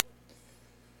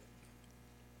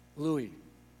Louis,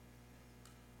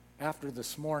 after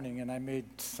this morning, and I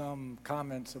made some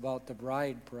comments about the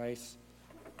bride price,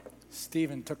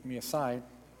 Stephen took me aside,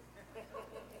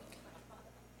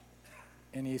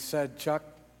 and he said, Chuck,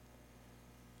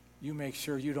 you make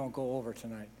sure you don't go over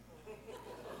tonight.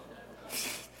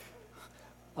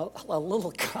 a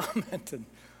little comment, and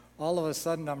all of a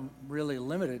sudden I'm really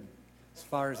limited as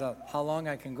far as how long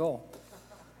I can go.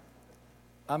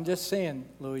 I'm just saying,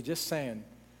 Louis, just saying,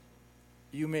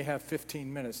 you may have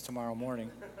 15 minutes tomorrow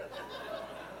morning.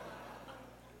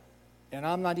 And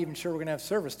I'm not even sure we're going to have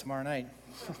service tomorrow night.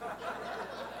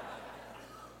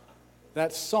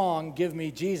 That song, Give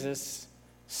Me Jesus,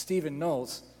 Stephen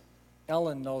knows,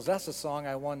 Ellen knows. That's a song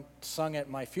I once sung at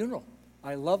my funeral.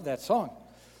 I love that song.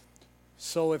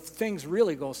 So if things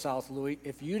really go south, Louis,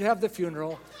 if you'd have the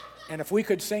funeral, and if we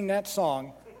could sing that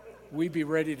song, we'd be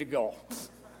ready to go.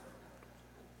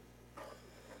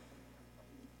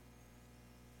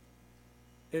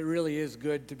 It really is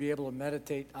good to be able to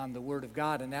meditate on the Word of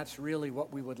God, and that's really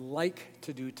what we would like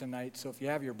to do tonight. So if you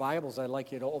have your Bibles, I'd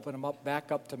like you to open them up,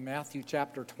 back up to Matthew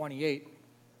chapter 28.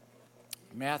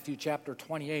 Matthew chapter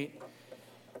 28.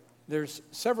 There's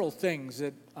several things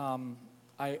that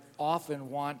I often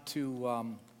want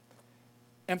to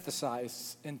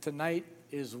emphasize, and tonight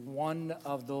is one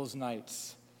of those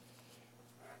nights.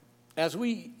 As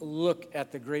we look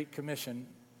at the Great Commission,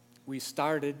 we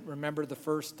started, remember the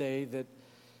first day that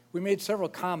we made several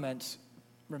comments.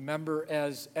 Remember,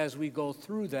 as we go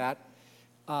through that,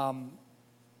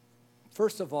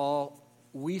 first of all,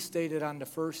 we stated on the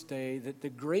first day that the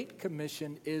Great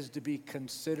Commission is to be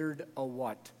considered a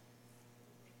what?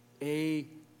 A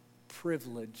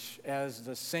privilege. As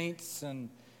the saints in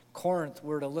Corinth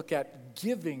were to look at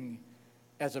giving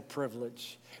as a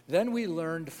privilege. Then we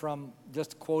learned from,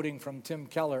 just quoting from Tim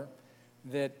Keller,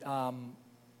 that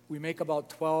we make about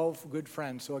 12 good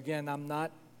friends. So again, I'm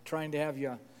not trying to have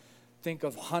you think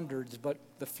of hundreds, but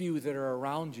the few that are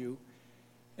around you.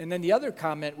 And then the other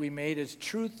comment we made is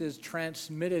truth is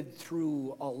transmitted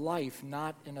through a life,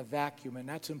 not in a vacuum, and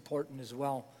that's important as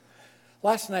well.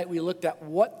 Last night we looked at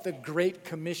what the Great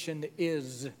Commission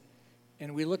is,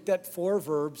 and we looked at 4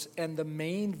 verbs, and the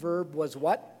main verb was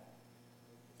what?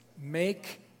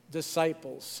 Make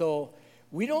disciples. So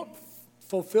we don't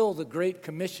fulfill the Great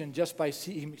Commission just by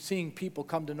seeing people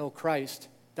come to know Christ.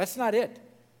 That's not it.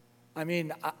 I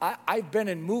mean, I've been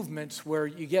in movements where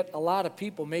you get a lot of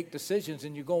people make decisions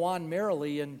and you go on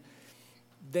merrily and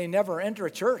they never enter a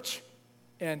church.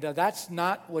 And that's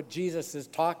not what Jesus is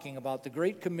talking about. The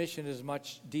Great Commission is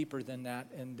much deeper than that.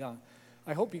 And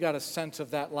I hope you got a sense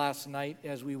of that last night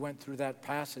as we went through that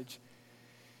passage.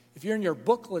 If you're in your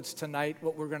booklets tonight,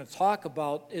 what we're going to talk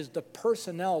about is the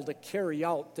personnel to carry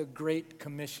out the Great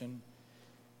Commission.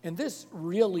 And this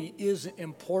really is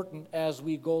important as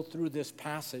we go through this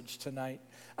passage tonight.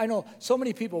 I know so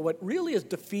many people, what really is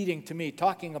defeating to me,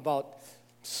 talking about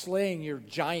slaying your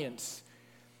giants,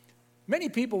 many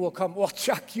people will come, well,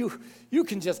 Chuck, you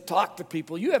can just talk to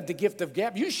people. You have the gift of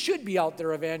gab. You should be out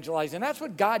there evangelizing. That's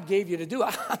what God gave you to do.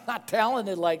 I'm not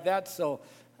talented like that, so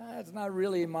that's not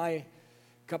really my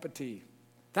cup of tea.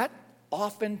 That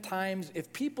oftentimes,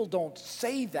 if people don't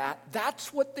say that,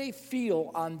 that's what they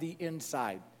feel on the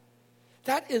inside.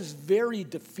 That is very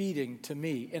defeating to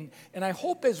me. And I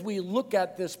hope as we look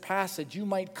at this passage, you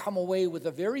might come away with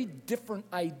a very different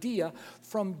idea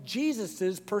from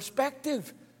Jesus'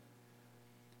 perspective.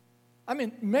 I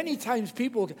mean, many times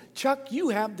people, Chuck, you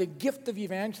have the gift of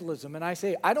evangelism. And I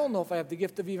say, I don't know if I have the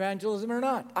gift of evangelism or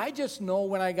not. I just know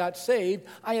when I got saved,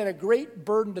 I had a great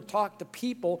burden to talk to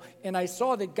people, and I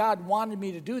saw that God wanted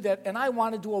me to do that, and I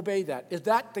wanted to obey that. Is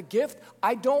that the gift?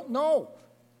 I don't know.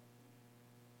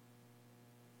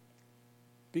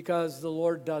 Because the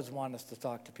Lord does want us to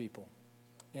talk to people.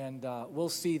 And we'll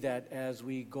see that as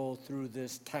we go through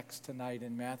this text tonight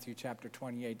in Matthew chapter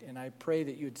 28. And I pray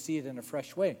that you'd see it in a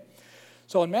fresh way.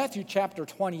 So in Matthew chapter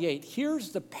 28,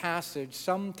 here's the passage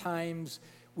sometimes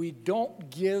we don't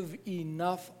give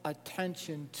enough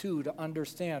attention to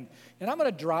understand. And I'm going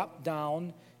to drop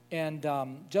down and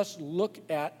just look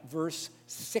at verse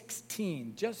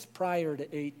 16, just prior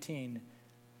to 18.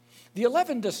 The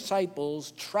 11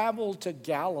 disciples traveled to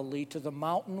Galilee, to the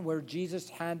mountain where Jesus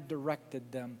had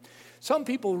directed them. Some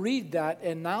people read that,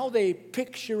 and now they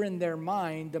picture in their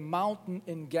mind the mountain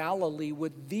in Galilee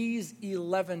with these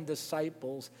 11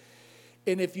 disciples.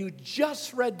 And if you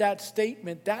just read that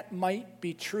statement, that might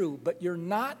be true, but you're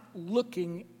not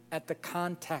looking at the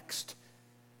context.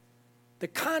 The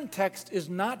context is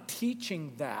not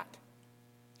teaching that.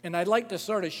 And I'd like to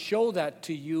sort of show that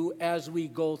to you as we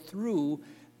go through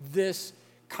this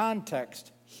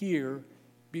context here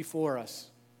before us.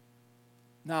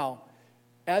 Now,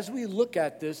 as we look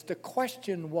at this, the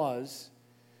question was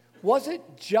it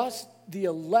just the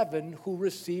 11 who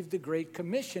received the Great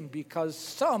Commission? Because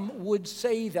some would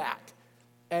say that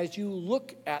as you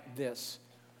look at this.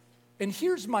 And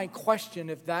here's my question,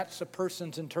 if that's a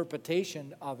person's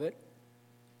interpretation of it.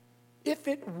 If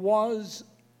it was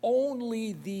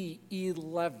only the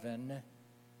 11,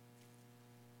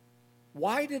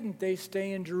 why didn't they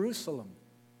stay in Jerusalem?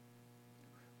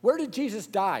 Where did Jesus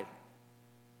die?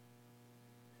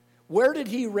 Where did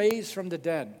he raise from the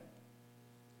dead?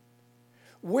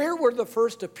 Where were the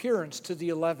first appearance to the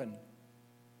 11?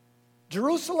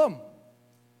 Jerusalem.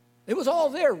 It was all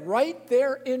there, right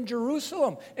there in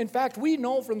Jerusalem. In fact, we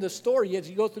know from the story as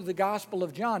you go through the Gospel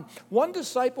of John, one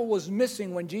disciple was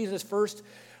missing when Jesus first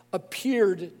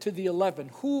appeared to the 11.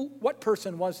 What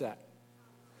person was that?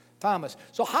 Thomas.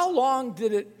 So how long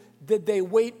did they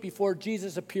wait before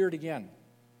Jesus appeared again?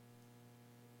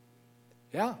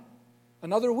 Yeah,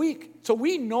 another week. So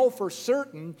we know for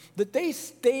certain that they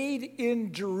stayed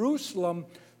in Jerusalem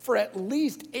for at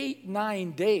least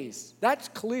 8-9 days. That's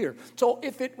clear. So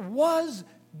if it was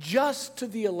just to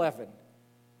the 11,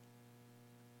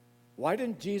 why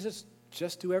didn't Jesus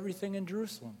just do everything in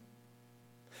Jerusalem?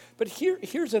 But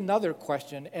here's another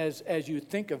question as you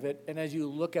think of it and as you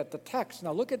look at the text.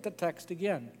 Now look at the text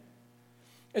again.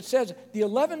 It says, the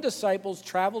 11 disciples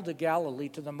traveled to Galilee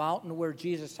to the mountain where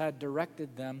Jesus had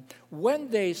directed them. When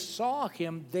they saw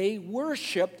him, they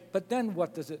worshiped. But then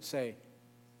what does it say?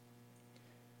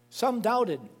 Some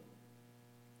doubted.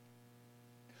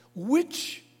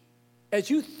 Which, as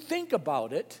you think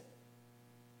about it,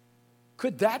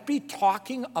 could that be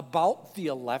talking about the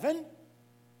 11?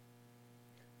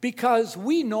 Because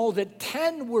we know that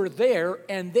 10 were there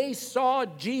and they saw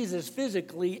Jesus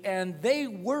physically and they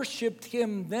worshiped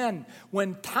him then.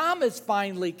 When Thomas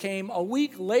finally came a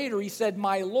week later, he said,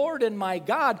 "My Lord and my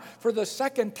God," for the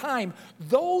second time.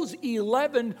 Those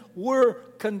 11 were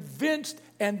convinced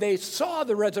and they saw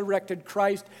the resurrected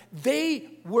Christ. They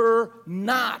were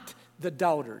not the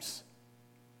doubters.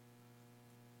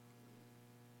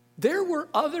 There were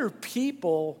other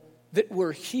people that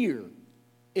were here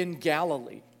in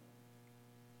Galilee.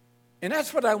 And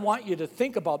that's what I want you to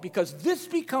think about, because this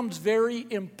becomes very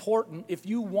important if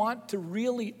you want to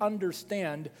really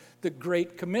understand the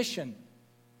Great Commission.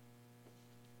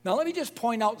 Now, let me just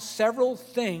point out several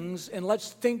things, and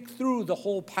let's think through the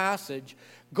whole passage.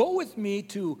 Go with me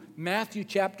to Matthew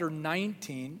chapter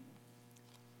 19.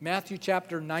 Matthew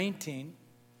chapter 19,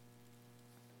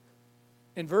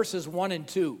 in verses 1 and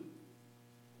 2.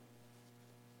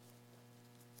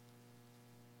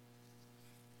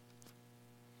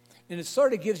 And it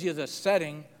sort of gives you the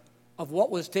setting of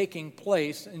what was taking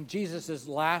place in Jesus'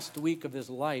 last week of his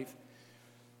life.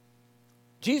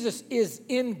 Jesus is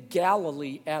in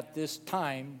Galilee at this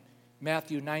time,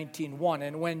 Matthew 19:1.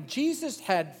 And when Jesus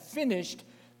had finished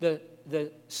the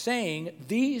saying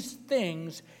these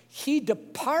things, he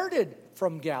departed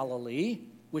from Galilee,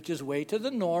 which is way to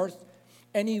the north,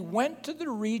 and he went to the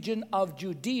region of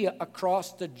Judea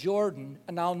across the Jordan.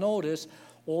 And now notice,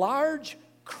 large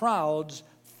crowds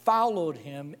followed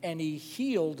him, and he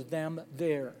healed them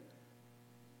there.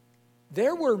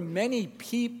 There were many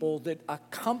people that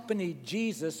accompanied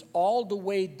Jesus all the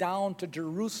way down to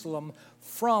Jerusalem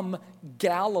from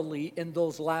Galilee in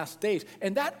those last days.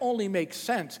 And that only makes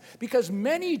sense because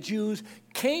many Jews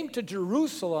came to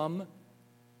Jerusalem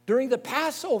during the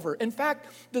Passover. In fact,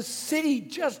 the city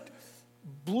just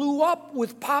blew up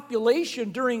with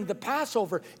population during the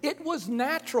Passover. It was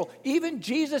natural. Even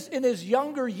Jesus in his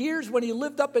younger years when he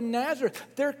lived up in Nazareth,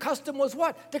 their custom was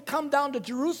what? To come down to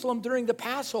Jerusalem during the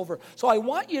Passover. So I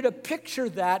want you to picture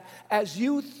that as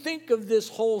you think of this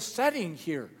whole setting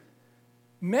here.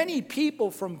 Many people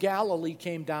from Galilee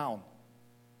came down.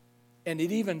 And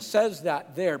it even says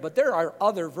that there. But there are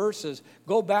other verses.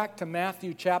 Go back to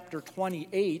Matthew chapter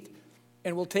 28,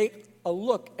 and we'll take a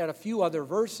look at a few other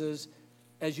verses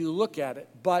as you look at it.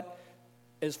 But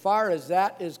as far as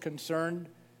that is concerned,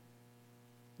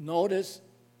 notice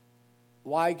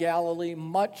why Galilee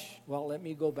well, let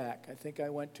me go back. I think I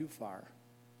went too far.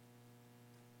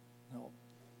 No.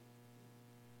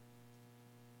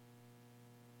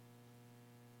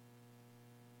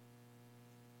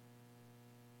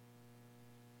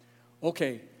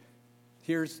 Okay,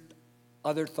 here's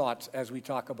other thoughts as we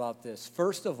talk about this.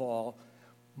 First of all,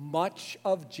 much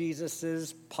of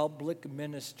Jesus' public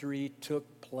ministry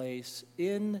took place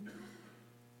in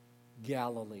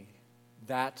Galilee.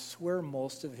 That's where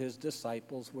most of his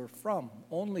disciples were from.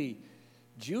 Only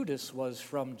Judas was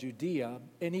from Judea,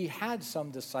 and he had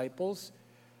some disciples.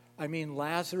 I mean,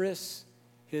 Lazarus,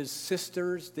 his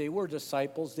sisters, they were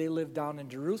disciples. They lived down in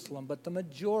Jerusalem, but the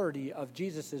majority of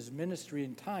Jesus' ministry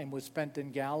and time was spent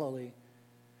in Galilee.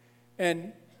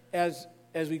 And as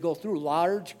we go through,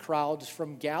 large crowds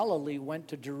from Galilee went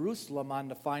to Jerusalem on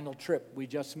the final trip. We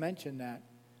just mentioned that.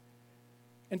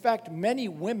 In fact, many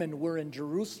women were in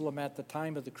Jerusalem at the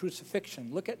time of the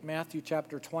crucifixion. Look at Matthew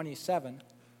chapter 27.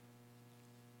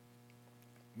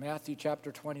 Matthew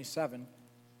chapter 27.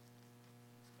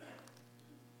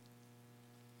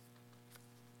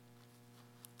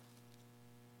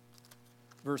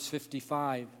 Verse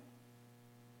 55.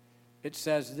 It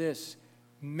says this,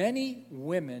 many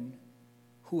women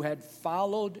who had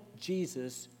followed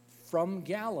Jesus from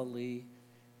Galilee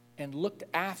and looked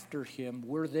after him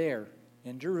were there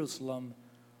in Jerusalem,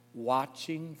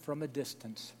 watching from a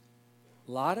distance.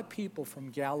 A lot of people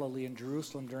from Galilee and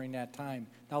Jerusalem during that time.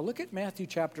 Now look at Matthew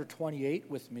chapter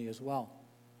 28 with me as well.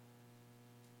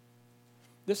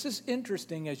 This is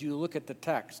interesting as you look at the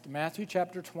text. Matthew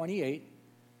chapter 28,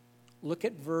 look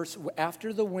at verse,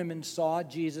 after the women saw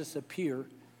Jesus appear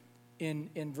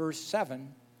in verse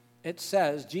 7, it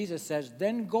says, Jesus says,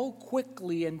 then go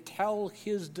quickly and tell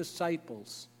his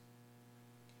disciples,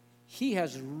 he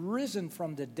has risen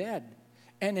from the dead,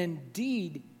 and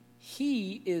indeed,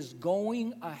 he is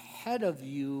going ahead of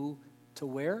you to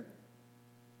where?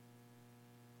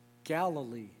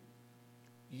 Galilee.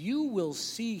 You will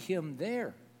see him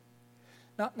there.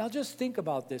 Now just think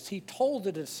about this. He told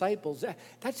the disciples,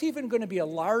 that's even going to be a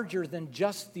larger than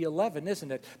just the 11,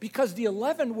 isn't it? Because the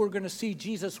 11 were going to see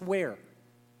Jesus where?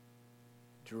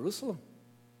 Jerusalem.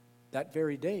 That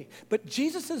very day. But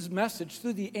Jesus' message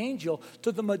through the angel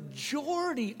to the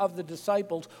majority of the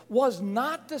disciples was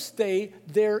not to stay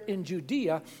there in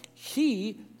Judea.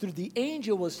 He, through the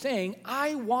angel, was saying,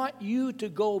 I want you to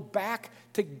go back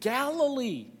to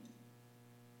Galilee.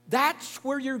 That's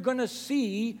where you're going to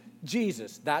see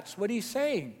Jesus. That's what he's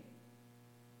saying.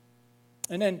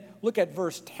 And then look at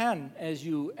verse 10 as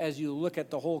you look at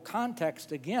the whole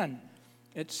context again.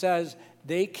 It says,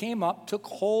 they came up, took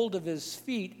hold of his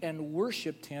feet, and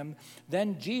worshiped him.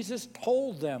 Then Jesus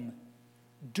told them,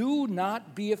 do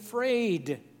not be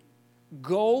afraid.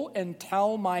 Go and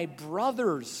tell my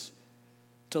brothers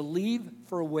to leave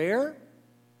for where?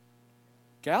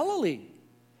 Galilee.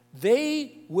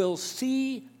 They will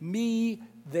see me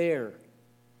there.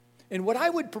 And what I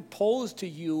would propose to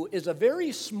you is a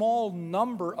very small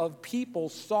number of people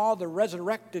saw the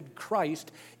resurrected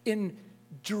Christ in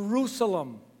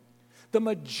Jerusalem. The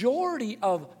majority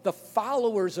of the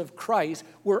followers of Christ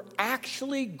were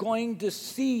actually going to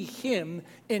see him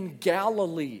in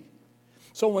Galilee.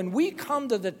 So when we come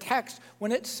to the text,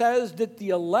 when it says that the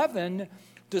 11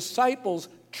 disciples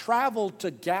traveled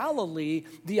to Galilee,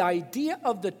 the idea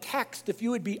of the text, if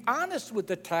you would be honest with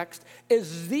the text,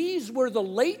 is these were the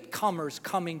latecomers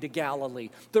coming to Galilee.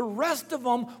 The rest of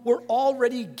them were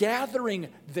already gathering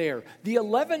there. The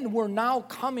 11 were now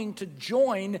coming to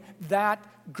join that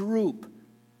group.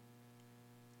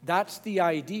 That's the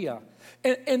idea.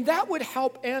 And that would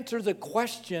help answer the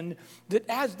question that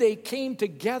as they came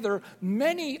together,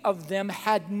 many of them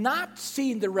had not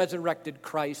seen the resurrected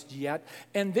Christ yet,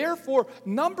 and therefore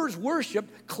numbers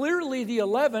worshiped, clearly the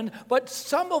 11, but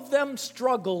some of them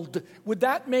struggled. Would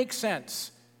that make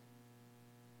sense?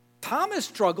 Thomas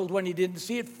struggled when he didn't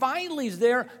see it. Finally he's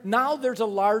there. Now there's a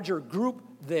larger group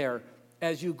there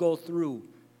as you go through.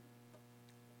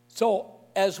 So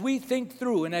as we think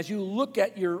through and as you look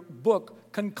at your book,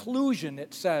 conclusion,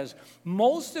 it says,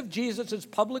 most of Jesus'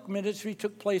 public ministry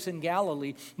took place in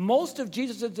Galilee. Most of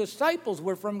Jesus' disciples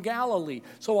were from Galilee.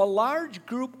 So a large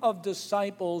group of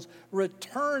disciples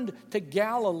returned to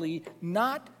Galilee,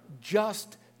 not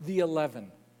just the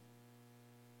 11.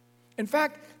 In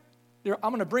fact, I'm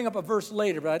going to bring up a verse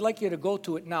later, but I'd like you to go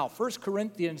to it now. 1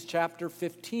 Corinthians chapter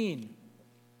 15.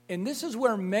 And this is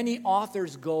where many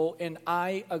authors go, and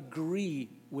I agree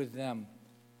with them.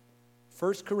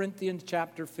 1 Corinthians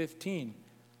chapter 15.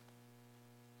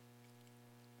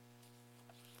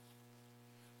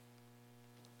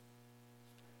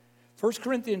 First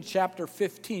Corinthians chapter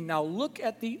 15. Now look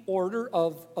at the order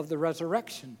of the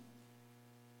resurrection.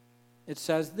 It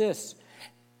says this,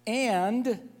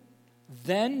 and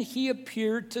then he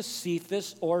appeared to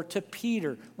Cephas or to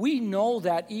Peter. We know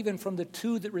that even from the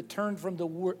two that returned from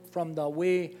the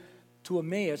way to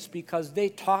Emmaus, because they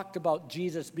talked about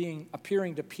Jesus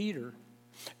appearing to Peter.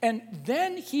 And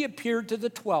then he appeared to the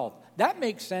 12. That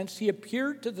makes sense. He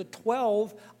appeared to the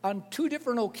 12 on two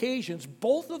different occasions,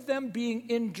 both of them being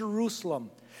in Jerusalem.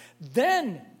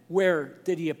 Then where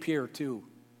did he appear to?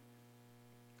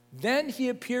 Then he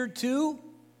appeared to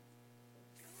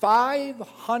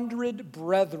 500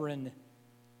 brethren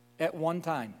at one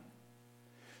time.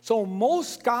 So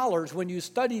most scholars, when you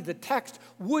study the text,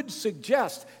 would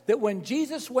suggest that when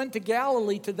Jesus went to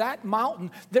Galilee, to that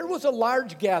mountain, there was a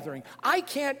large gathering. I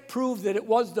can't prove that it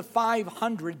was the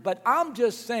 500, but I'm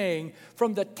just saying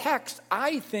from the text,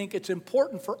 I think it's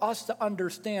important for us to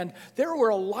understand there were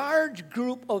a large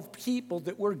group of people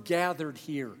that were gathered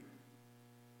here.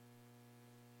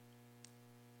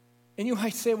 And you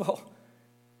might say, well,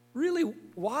 really,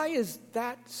 why is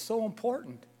that so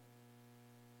important?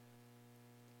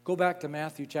 Go back to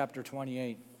Matthew chapter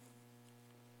 28,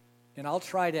 and I'll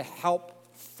try to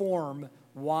help form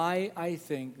why I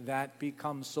think that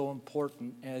becomes so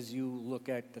important as you look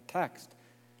at the text.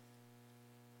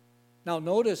 Now,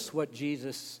 notice what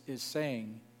Jesus is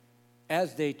saying.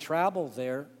 As they travel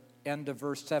there, end of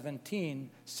verse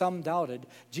 17, some doubted.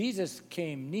 Jesus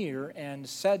came near and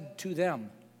said to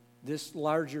them, this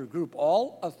larger group,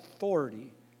 all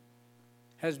authority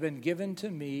has been given to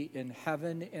me in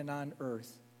heaven and on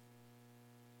earth.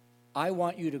 I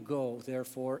want you to go,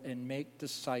 therefore, and make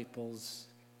disciples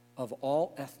of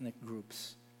all ethnic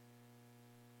groups.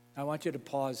 I want you to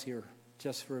pause here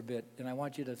just for a bit, and I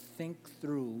want you to think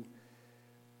through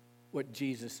what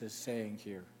Jesus is saying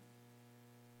here.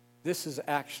 This is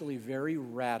actually very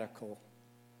radical,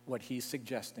 what he's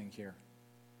suggesting here.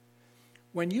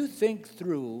 When you think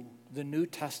through the New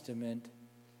Testament,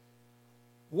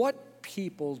 what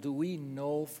people do we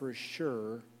know for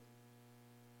sure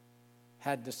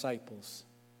had disciples?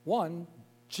 One,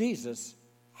 Jesus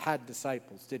had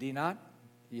disciples, did he not?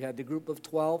 He had the group of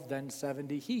 12, then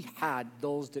 70. He had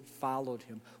those that followed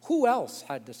him. Who else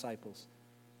had disciples?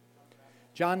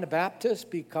 John the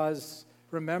Baptist, because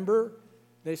remember,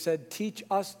 they said, teach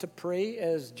us to pray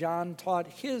as John taught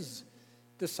his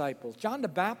disciples. John the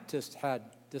Baptist had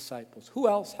disciples. Who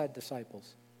else had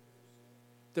disciples?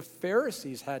 The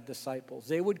Pharisees had disciples.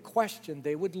 They would question,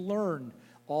 they would learn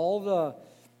all the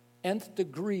nth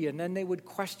degree, and then they would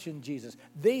question Jesus.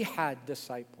 They had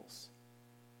disciples.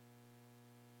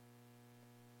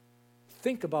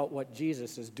 Think about what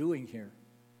Jesus is doing here.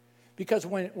 Because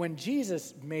when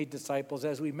Jesus made disciples,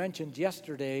 as we mentioned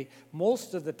yesterday,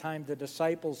 most of the time the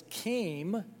disciples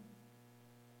came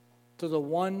to the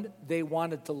one they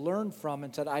wanted to learn from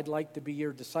and said, I'd like to be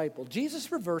your disciple.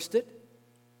 Jesus reversed it.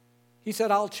 He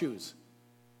said, I'll choose.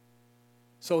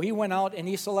 So he went out and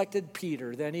he selected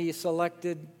Peter. Then he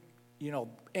selected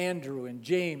Andrew and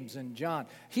James and John.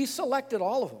 He selected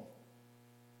all of them.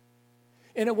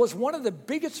 And it was one of the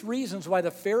biggest reasons why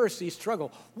the Pharisees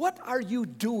struggled. What are you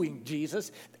doing,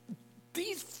 Jesus?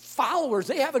 These followers,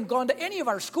 they haven't gone to any of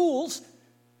our schools.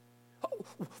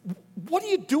 What are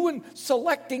you doing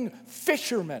selecting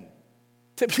fishermen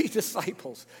to be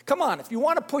disciples? Come on, if you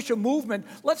want to push a movement,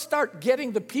 let's start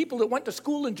getting the people that went to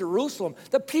school in Jerusalem,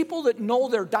 the people that know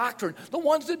their doctrine, the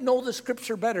ones that know the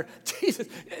scripture better. Jesus,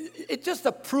 it's just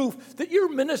a proof that your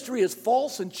ministry is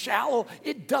false and shallow.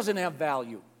 It doesn't have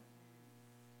value.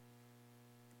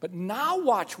 But now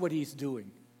watch what he's doing.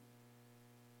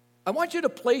 I want you to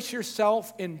place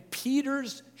yourself in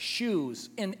Peter's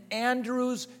shoes, in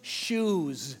Andrew's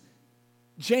shoes,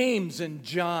 James and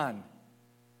John.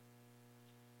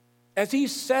 As he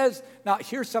says, now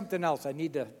here's something else I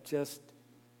need to just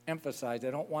emphasize. I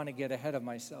don't want to get ahead of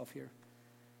myself here.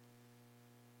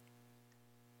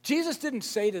 Jesus didn't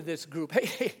say to this group,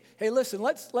 hey, listen,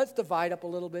 let's divide up a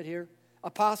little bit here.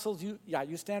 Apostles, you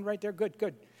stand right there.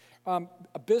 Good.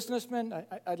 A businessman,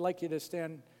 I'd like you to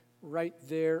stand right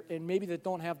there. And maybe that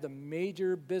don't have the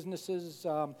major businesses.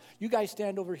 You guys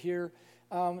stand over here.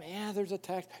 There's a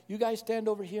tax. You guys stand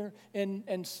over here.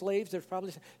 And slaves, there's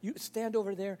probably, you stand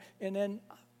over there. And then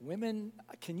women,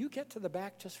 can you get to the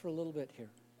back just for a little bit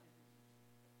here?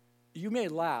 You may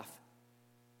laugh,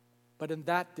 but in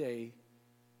that day,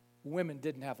 women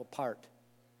didn't have a part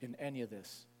in any of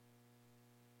this.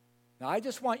 Now, I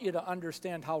just want you to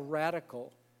understand how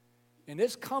radical. And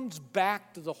this comes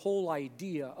back to the whole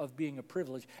idea of being a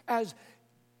privilege. As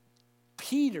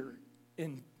Peter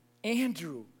and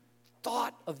Andrew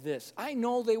thought of this, I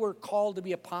know they were called to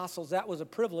be apostles. That was a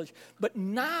privilege. But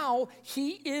now he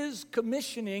is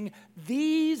commissioning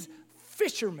these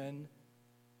fishermen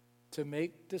to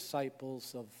make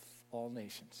disciples of all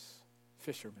nations.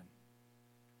 Fishermen.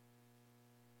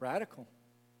 Radical.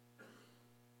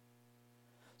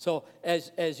 So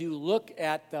as you look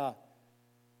at the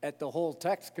whole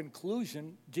text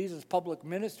conclusion, Jesus' public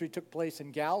ministry took place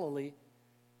in Galilee.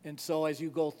 And so as you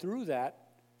go through that,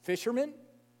 fishermen,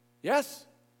 yes,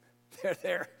 they're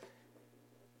there.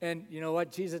 And you know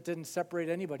what? Jesus didn't separate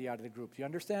anybody out of the group. You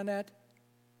understand that?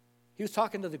 He was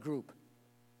talking to the group.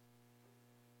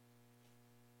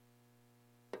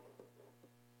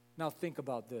 Now think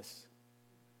about this.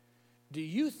 Do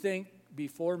you think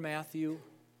before Matthew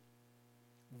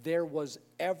there was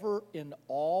ever in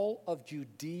all of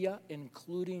Judea,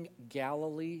 including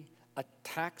Galilee, a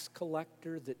tax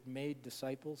collector that made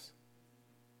disciples?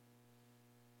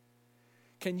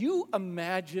 Can you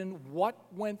imagine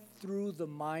what went through the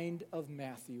mind of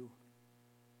Matthew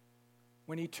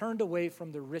when he turned away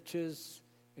from the riches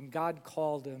and God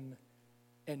called him,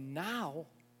 and now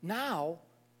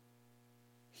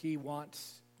he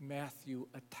wants Matthew,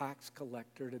 a tax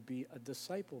collector, to be a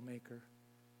disciple maker?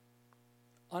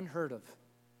 Unheard of.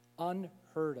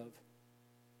 Unheard of.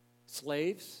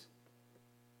 Slaves?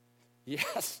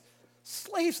 Yes,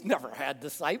 slaves never had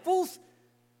disciples.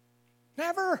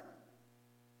 Never.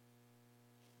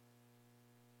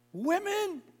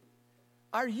 Women?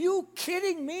 Are you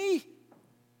kidding me?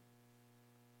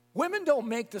 Women don't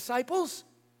make disciples.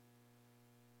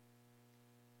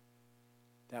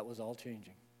 That was all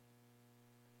changing.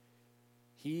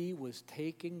 He was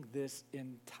taking this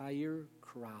entire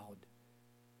crowd,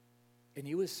 and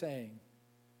he was saying,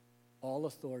 all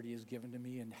authority is given to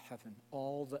me in heaven.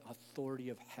 All the authority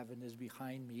of heaven is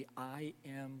behind me. I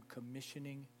am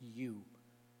commissioning you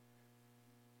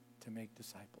to make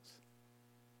disciples.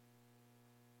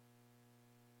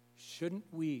 Shouldn't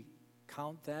we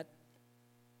count that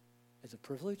as a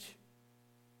privilege?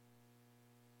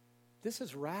 This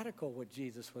is radical what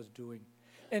Jesus was doing.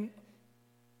 And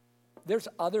there's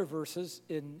other verses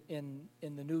in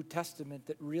the New Testament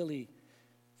that really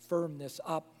firm this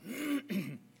up.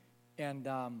 And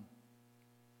I'll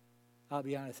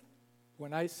be honest,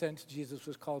 when I sensed Jesus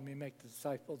was calling me to make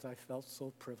disciples, I felt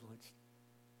so privileged.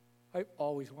 I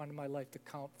always wanted my life to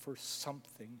count for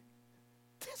something.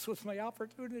 This was my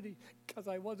opportunity because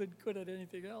I wasn't good at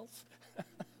anything else.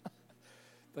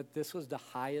 But this was the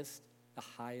highest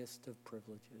of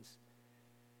privileges.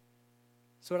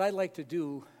 So what I'd like to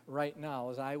do right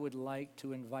now is I would like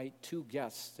to invite two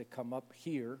guests to come up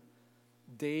here,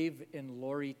 Dave and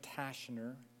Lori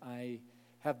Tashner. I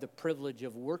have the privilege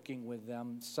of working with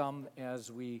them, some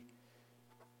as we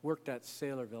worked at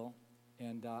Saylorville.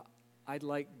 And I'd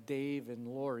like Dave and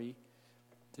Lori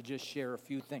to just share a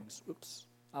few things. Oops,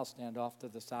 I'll stand off to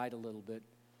the side a little bit.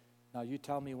 Now you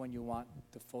tell me when you want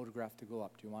the photograph to go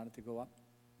up. Do you want it to go up?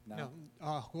 No,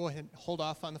 go ahead. Hold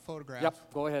off on the photograph.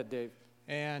 Yep, go ahead, Dave.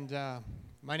 And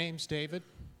my name's David,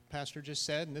 Pastor just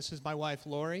said, and this is my wife,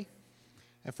 Lori.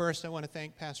 And first, I want to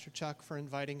thank Pastor Chuck for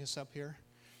inviting us up here.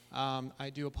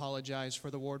 I do apologize for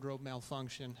the wardrobe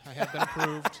malfunction. I have been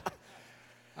approved.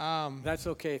 That's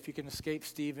okay. If you can escape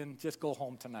Stephen, just go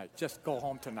home tonight. Just go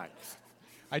home tonight.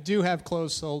 I do have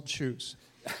closed-soled shoes,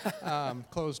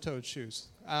 closed-toed shoes.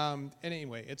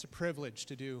 Anyway, it's a privilege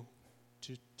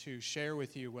to share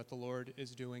with you what the Lord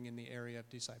is doing in the area of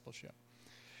discipleship.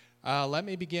 Let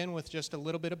me begin with just a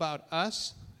little bit about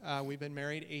us. We've been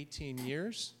married 18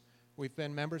 years. We've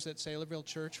been members at Saylorville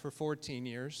Church for 14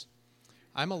 years.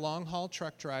 I'm a long-haul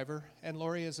truck driver, and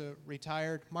Lori is a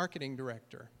retired marketing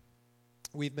director.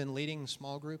 We've been leading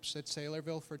small groups at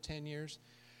Saylorville for 10 years,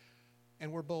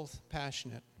 and we're both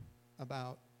passionate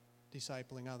about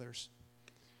discipling others.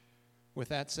 With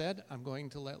that said, I'm going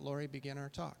to let Lori begin our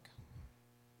talk.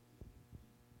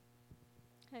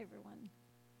 Hi, everyone.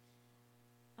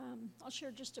 I'll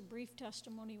share just a brief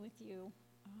testimony with you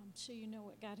so you know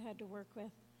what God had to work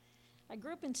with. I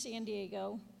grew up in San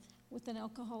Diego with an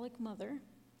alcoholic mother.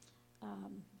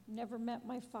 Never met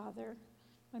my father.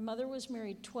 My mother was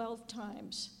married 12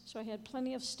 times, so I had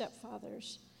plenty of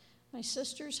stepfathers. My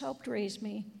sisters helped raise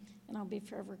me, and I'll be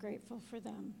forever grateful for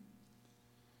them.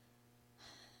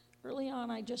 Early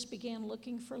on, I just began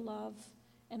looking for love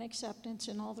and acceptance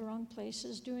in all the wrong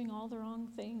places, doing all the wrong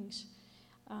things.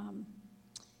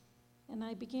 And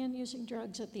I began using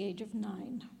drugs at the age of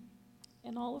 9.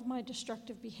 And all of my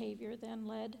destructive behavior then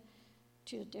led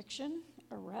to addiction,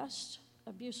 arrest,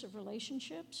 abusive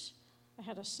relationships. I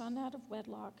had a son out of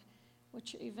wedlock,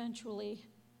 which eventually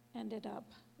ended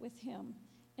up with him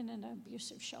in an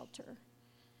abusive shelter.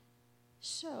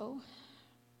 So,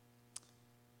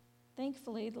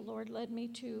 thankfully, the Lord led me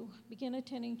to begin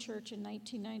attending church in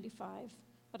 1995,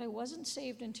 but I wasn't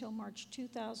saved until March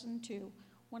 2002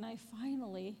 when I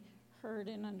finally heard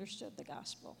and understood the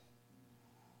gospel.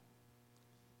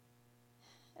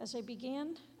 As I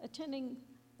began attending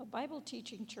a Bible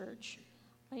teaching church,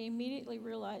 I immediately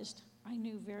realized I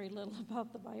knew very little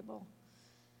about the Bible.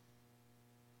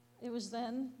 It was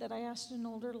then that I asked an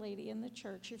older lady in the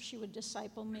church if she would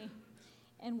disciple me,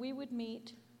 and we would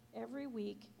meet every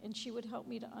week, and she would help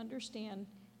me to understand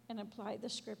and apply the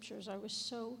scriptures. I was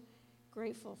so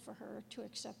grateful for her to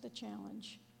accept the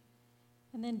challenge.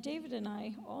 And then David and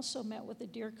I also met with a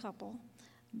dear couple,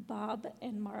 Bob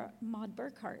and Maud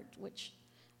Burkhart,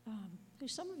 who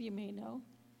some of you may know.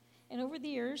 And over the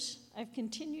years, I've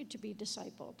continued to be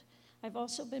discipled. I've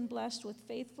also been blessed with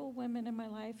faithful women in my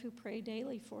life who pray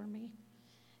daily for me.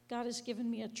 God has given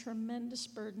me a tremendous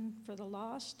burden for the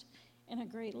lost and a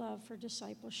great love for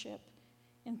discipleship.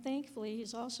 And thankfully,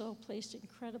 he's also placed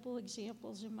incredible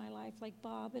examples in my life, like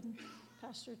Bob and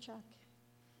Pastor Chuck.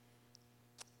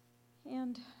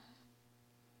 And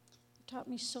taught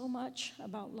me so much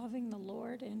about loving the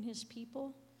Lord and his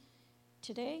people.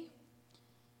 Today,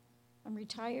 I'm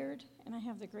retired, and I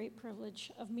have the great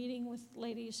privilege of meeting with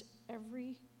ladies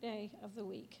every day of the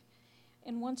week.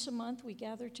 And once a month, we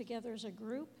gather together as a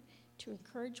group to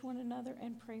encourage one another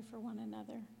and pray for one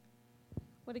another.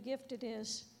 What a gift it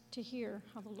is to hear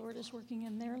how the Lord is working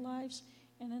in their lives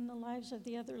and in the lives of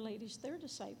the other ladies they're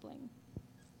discipling.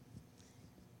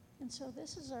 And so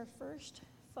this is our first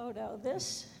photo.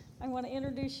 I want to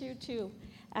introduce you to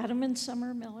Adam and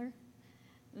Summer Miller.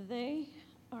 They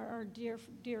are our dear,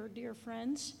 dear, dear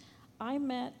friends. I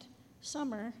met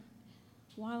Summer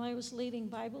while I was leading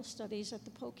Bible studies at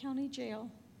the Polk County Jail.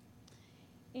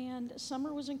 And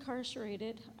Summer was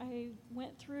incarcerated. I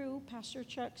went through Pastor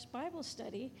Chuck's Bible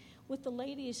study with the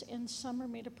ladies, and Summer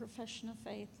made a profession of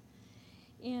faith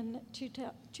in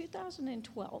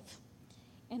 2012.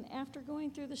 And after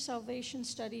going through the salvation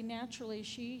study, naturally,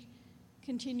 she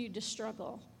continued to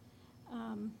struggle.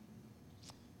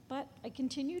 But I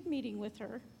continued meeting with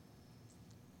her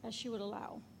as she would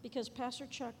allow, because Pastor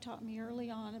Chuck taught me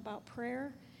early on about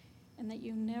prayer and that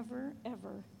you never,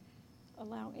 ever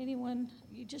allow anyone,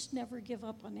 you just never give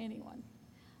up on anyone.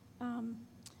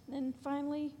 Then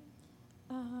finally,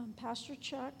 Pastor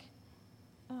Chuck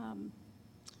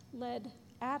led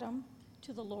Adam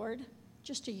to the Lord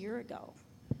just a year ago.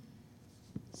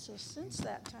 So since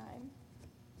that time,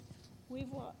 we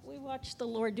watched the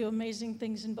Lord do amazing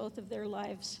things in both of their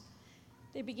lives.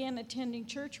 They began attending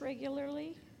church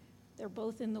regularly. They're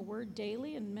both in the Word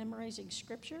daily and memorizing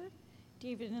Scripture.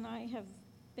 David and I have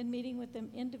been meeting with them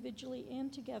individually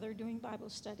and together doing Bible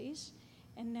studies.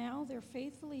 And now they're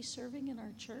faithfully serving in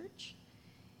our church.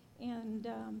 And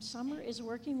Summer is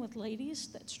working with ladies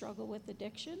that struggle with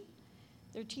addiction.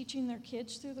 They're teaching their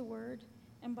kids through the Word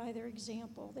and by their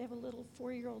example. They have a little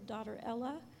 4-year-old daughter,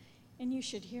 Ella, and you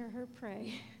should hear her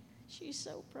pray. She's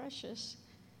so precious.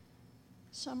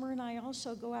 Summer and I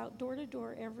also go out door to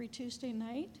door every Tuesday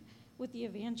night with the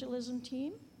evangelism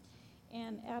team.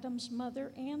 And Adam's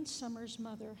mother and Summer's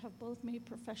mother have both made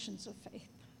professions of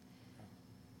faith.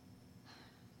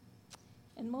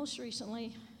 And most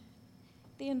recently,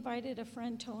 they invited a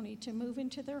friend, Tony, to move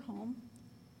into their home,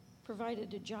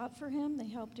 provided a job for him. They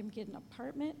helped him get an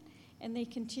apartment, and they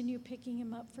continue picking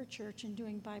him up for church and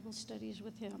doing Bible studies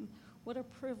with him. What a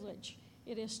privilege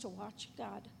it is to watch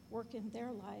God work in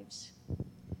their lives.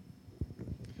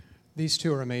 These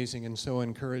two are amazing and so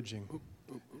encouraging.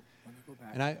 Let me go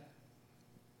back. And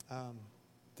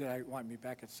Did I want me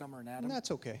back at Summer and Adam? that's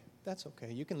okay. That's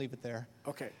okay. You can leave it there.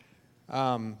 Okay.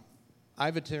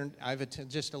 I've attended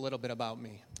just a little bit about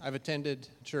me. I've attended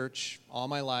church all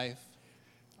my life,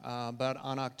 but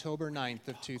on October 9th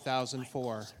of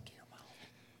 2004,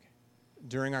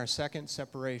 during our second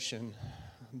separation,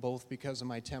 both because of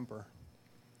my temper,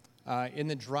 in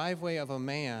the driveway of a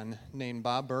man named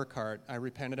Bob Burkhart, I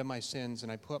repented of my sins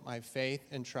and I put my faith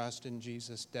and trust in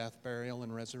Jesus' death, burial,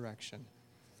 and resurrection,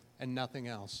 and nothing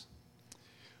else.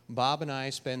 Bob and I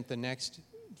spent the next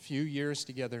few years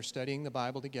together studying the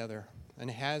Bible together, and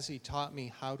he taught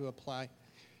me how to apply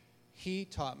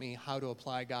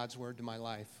God's Word to my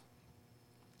life.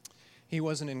 He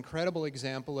was an incredible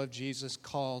example of Jesus'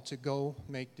 call to go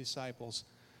make disciples,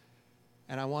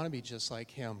 and I want to be just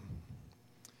like him.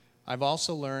 I've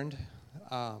also learned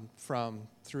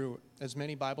through as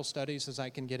many Bible studies as I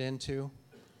can get into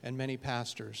and many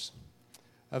pastors.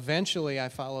 Eventually, I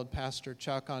followed Pastor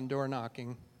Chuck on door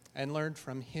knocking and learned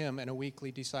from him in a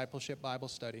weekly discipleship Bible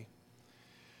study.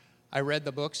 I read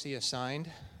the books he assigned,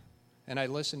 and I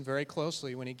listened very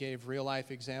closely when he gave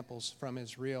real-life examples from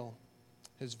his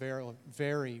very,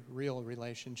 very real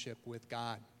relationship with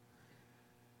God.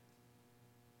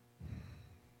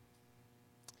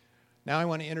 Now I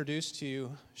want to introduce to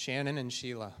you Shannon and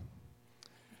Sheila.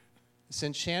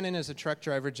 Since Shannon is a truck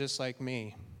driver just like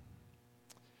me,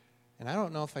 and I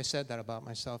don't know if I said that about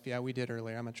myself. Yeah, we did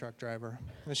earlier. I'm a truck driver.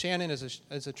 Well, Shannon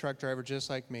is a truck driver just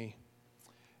like me.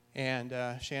 And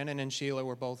Shannon and Sheila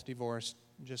were both divorced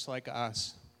just like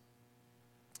us.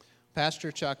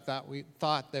 Pastor Chuck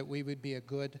thought that we would be a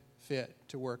good fit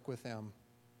to work with them.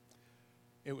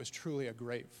 It was truly a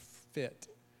great fit.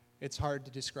 it's hard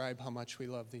to describe how much we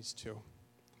love these two.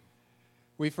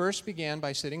 We first began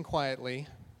by sitting quietly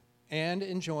and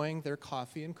enjoying their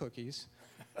coffee and cookies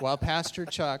while Pastor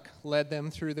Chuck led them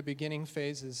through the beginning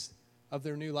phases of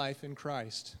their new life in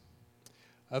Christ.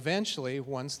 Eventually,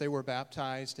 once they were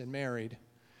baptized and married,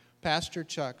 Pastor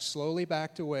Chuck slowly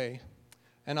backed away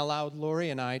and allowed Lori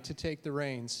and I to take the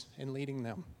reins in leading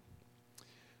them.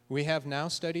 We have now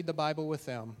studied the Bible with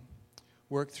them,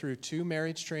 worked through 2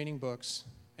 marriage training books,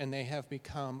 and they have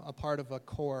become a part of a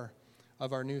core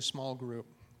of our new small group.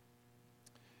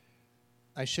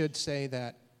 I should say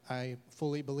that I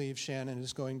fully believe Shannon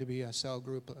is going to be a small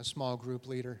group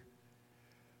leader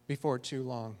before too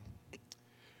long.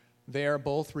 They are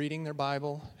both reading their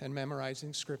Bible and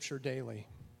memorizing Scripture daily.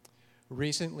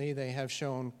 Recently, they have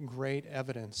shown great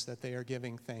evidence that they are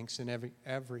giving thanks in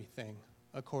everything,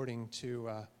 according to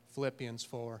Philippians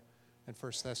 4 and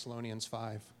 1 Thessalonians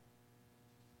 5.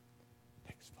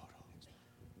 Next photo.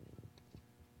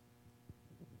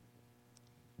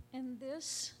 And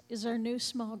this is our new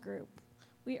small group.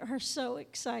 We are so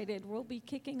excited. We'll be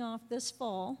kicking off this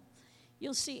fall.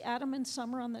 You'll see Adam and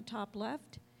Summer on the top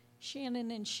left,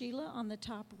 Shannon and Sheila on the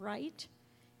top right,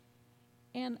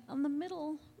 and on the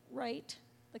middle right,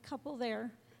 the couple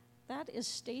there, that is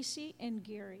Stacy and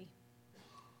Gary.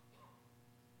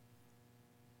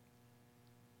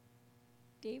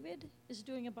 David is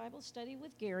doing a Bible study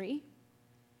with Gary,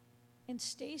 and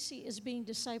Stacy is being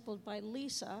discipled by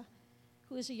Lisa,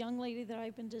 who is a young lady that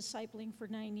I've been discipling for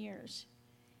 9 years.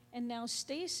 And now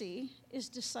Stacy is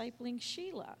discipling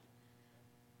Sheila.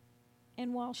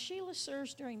 And while Sheila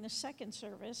serves during the second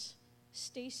service,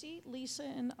 Stacy, Lisa,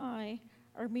 and I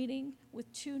are meeting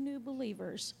with 2 new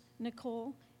believers,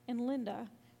 Nicole and Linda,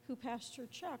 who Pastor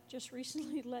Chuck just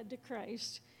recently led to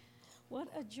Christ. What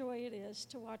a joy it is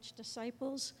to watch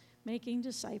disciples making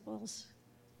disciples.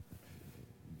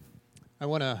 I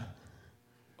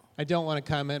don't want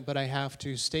to comment, but I have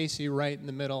to. Stacy, right in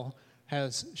the middle,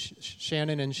 has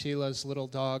Shannon and Sheila's little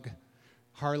dog,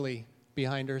 Harley,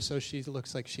 behind her, so she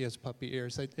looks like she has puppy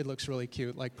ears. It looks really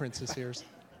cute, like princess ears.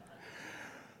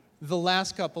 The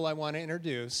last couple I want to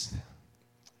introduce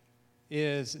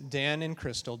is Dan and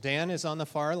Crystal. Dan is on the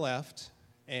far left,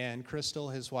 and Crystal,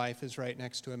 his wife, is right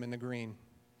next to him in the green.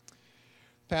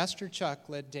 Pastor Chuck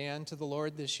led Dan to the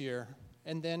Lord this year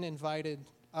and then invited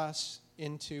us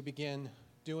in to begin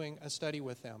doing a study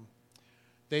with them.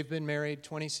 They've been married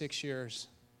 26 years,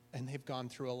 and they've gone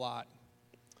through a lot.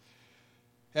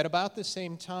 At about the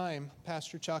same time,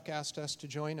 Pastor Chuck asked us to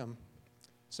join him.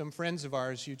 Some friends of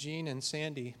ours, Eugene and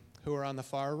Sandy, who are on the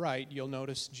far right, you'll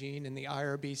notice Gene in the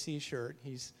IRBC shirt,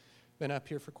 he's been up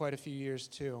here for quite a few years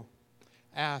too,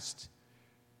 asked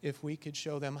if we could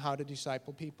show them how to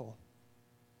disciple people.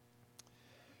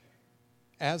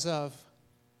 As of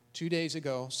 2 days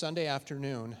ago, Sunday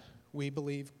afternoon, we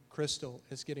believe Crystal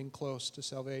is getting close to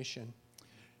salvation.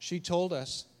 She told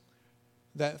us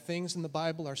that things in the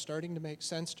Bible are starting to make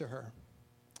sense to her.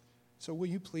 So will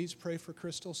you please pray for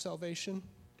Crystal's salvation?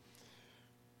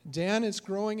 Dan is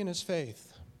growing in his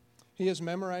faith. He is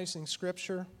memorizing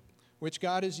Scripture, which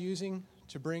God is using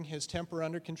to bring his temper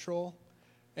under control,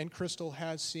 and Crystal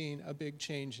has seen a big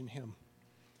change in him.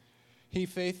 He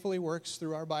faithfully works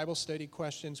through our Bible study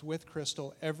questions with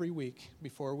Crystal every week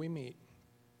before we meet.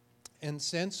 And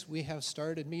since we have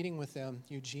started meeting with them,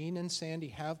 Eugene and Sandy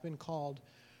have been called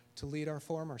to lead our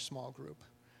former small group.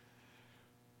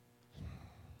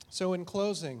 So in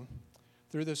closing,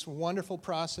 through this wonderful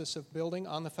process of building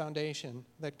on the foundation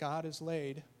that God has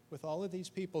laid with all of these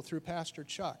people through Pastor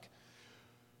Chuck,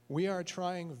 we are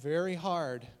trying very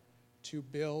hard to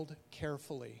build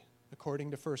carefully,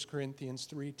 according to 1 Corinthians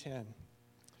 3:10.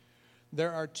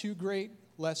 There are 2 great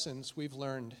lessons we've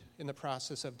learned in the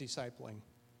process of discipling.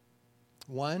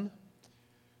 One,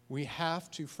 we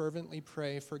have to fervently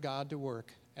pray for God to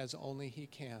work as only He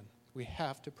can. We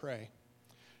have to pray.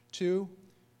 2,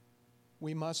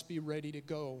 we must be ready to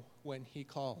go when He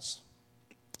calls.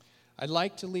 I'd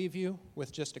like to leave you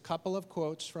with just a couple of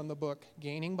quotes from the book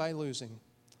Gaining by Losing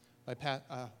by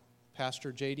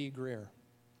Pastor J.D. Greer.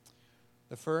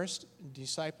 The first,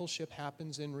 discipleship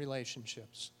happens in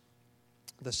relationships.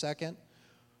 The second,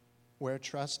 where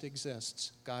trust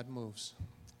exists, God moves.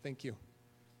 Thank you.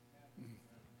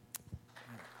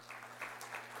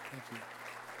 Thank you.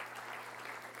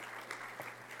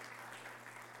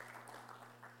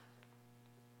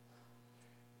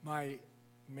 My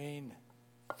main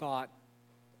thought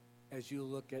as you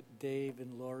look at Dave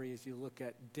and Lori, as you look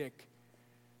at Dick,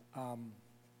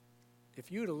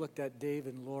 if you would have looked at Dave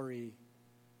and Lori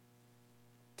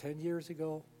 10 years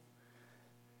ago,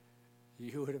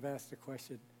 you would have asked the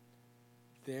question,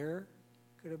 they're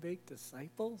going to make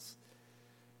disciples?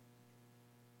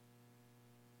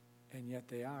 And yet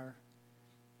they are.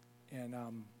 And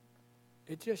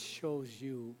it just shows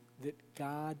you that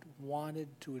God wanted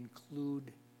to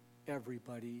include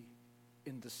everybody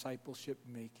in discipleship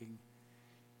making.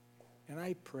 And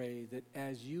I pray that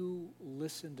as you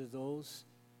listen to those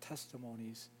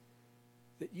testimonies,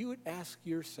 that you would ask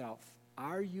yourself,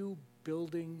 are you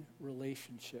building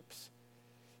relationships?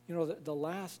 You know, the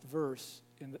last verse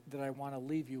that I want to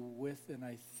leave you with, and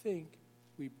I think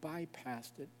we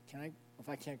bypassed it. If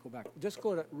I can't go back, just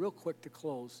go to real quick to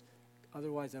close.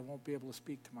 Otherwise, I won't be able to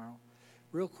speak tomorrow.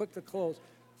 Real quick to close,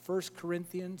 2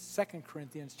 Corinthians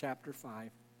chapter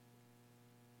 5.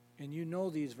 And you know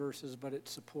these verses, but it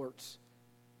supports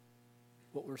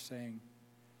what we're saying.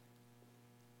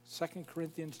 2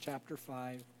 Corinthians chapter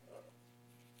 5.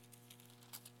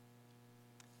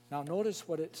 Now notice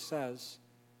what it says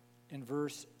in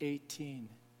verse 18.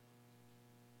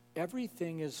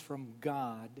 Everything is from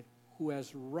God, who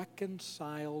has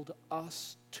reconciled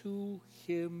us to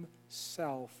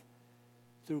himself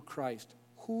through Christ.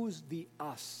 Who's the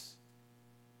us?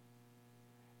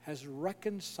 Has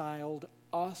reconciled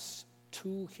us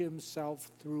to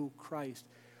himself through Christ.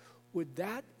 Would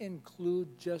that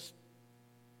include just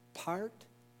part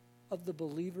of the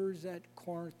believers at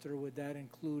Corinth, or would that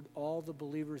include all the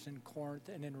believers in Corinth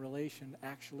and in relation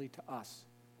actually to us?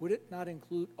 Would it not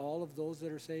include all of those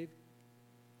that are saved?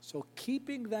 So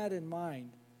keeping that in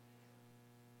mind,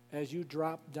 as you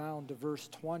drop down to verse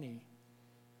 20,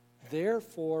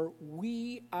 therefore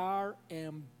we are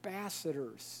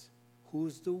ambassadors.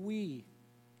 Who's the we?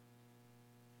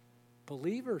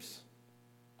 Believers.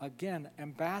 Again,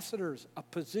 ambassadors, a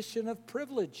position of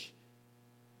privilege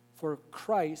for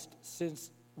Christ,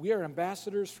 since we are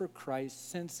ambassadors for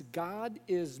Christ, since God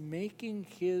is making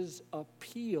his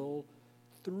appeal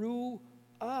through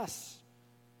us.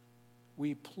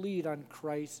 We plead on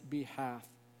Christ's behalf,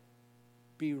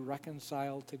 be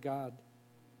reconciled to God.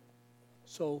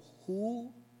 So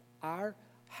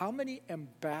how many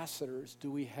ambassadors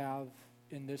do we have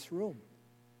in this room?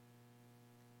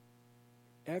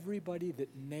 Everybody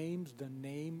that names the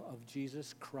name of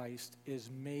Jesus Christ is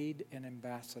made an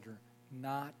ambassador,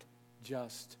 not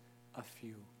just a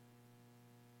few.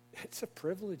 It's a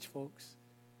privilege, folks.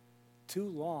 Too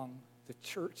long, the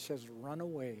church has run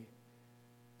away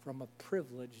from a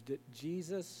privilege that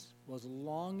Jesus was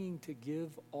longing to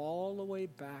give all the way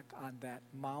back on that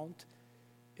mount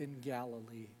in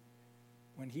Galilee,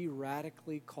 when he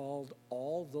radically called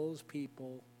all those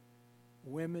people,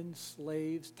 women,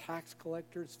 slaves, tax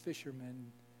collectors,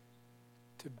 fishermen,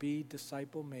 to be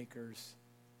disciple makers.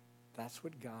 That's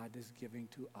what God is giving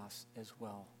to us as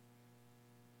well.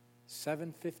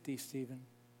 7:50, Stephen.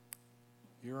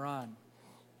 You're on.